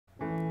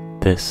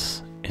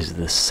This is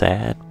the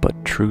sad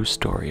but true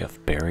story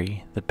of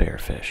Barry the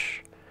bearfish.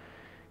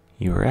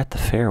 You were at the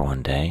fair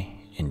one day,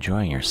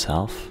 enjoying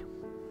yourself,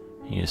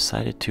 and you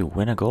decided to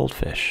win a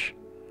goldfish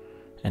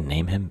and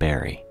name him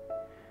Barry.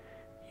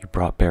 You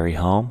brought Barry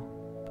home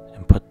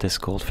and put this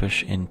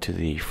goldfish into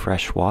the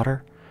fresh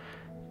water,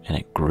 and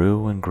it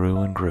grew and grew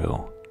and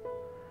grew.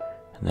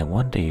 And then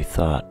one day you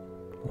thought,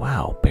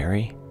 wow,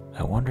 Barry,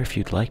 I wonder if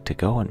you'd like to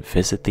go and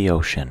visit the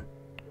ocean.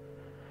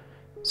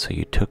 So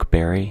you took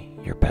Barry,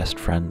 your best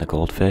friend, the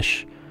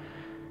goldfish,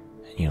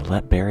 and you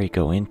let Barry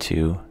go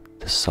into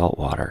the salt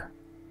water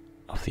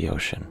of the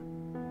ocean.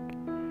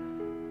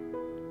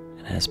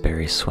 And as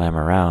Barry swam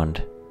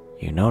around,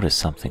 you noticed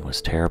something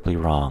was terribly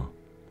wrong.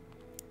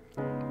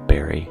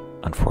 Barry,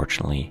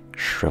 unfortunately,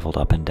 shriveled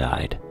up and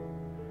died.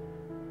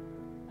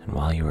 And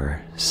while you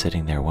were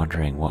sitting there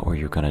wondering what were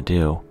you going to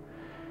do,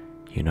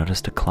 you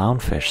noticed a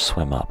clownfish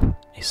swim up,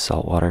 a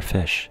saltwater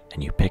fish,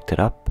 and you picked it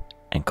up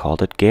and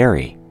called it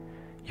Gary,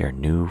 your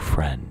new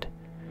friend.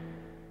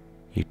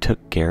 You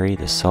took Gary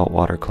the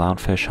saltwater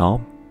clownfish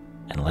home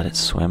and let it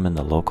swim in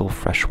the local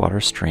freshwater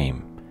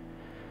stream.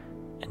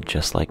 And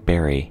just like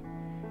Barry,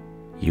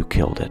 you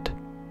killed it.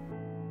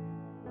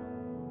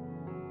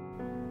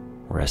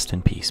 Rest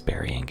in peace,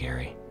 Barry and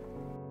Gary.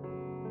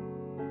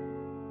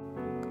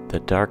 The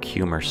dark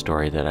humor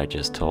story that I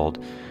just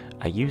told,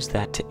 I used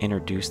that to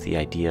introduce the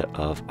idea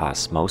of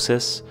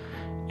osmosis.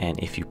 And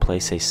if you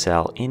place a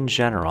cell in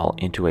general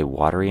into a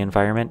watery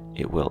environment,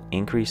 it will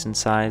increase in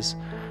size,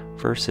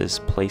 versus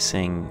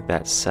placing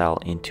that cell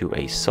into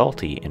a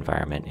salty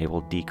environment, it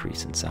will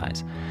decrease in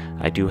size.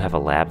 I do have a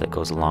lab that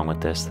goes along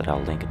with this that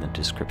I'll link in the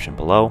description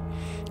below.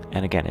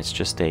 And again, it's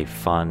just a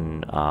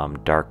fun,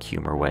 dark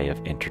humor way of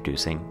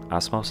introducing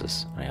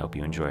osmosis. I hope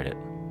you enjoyed it.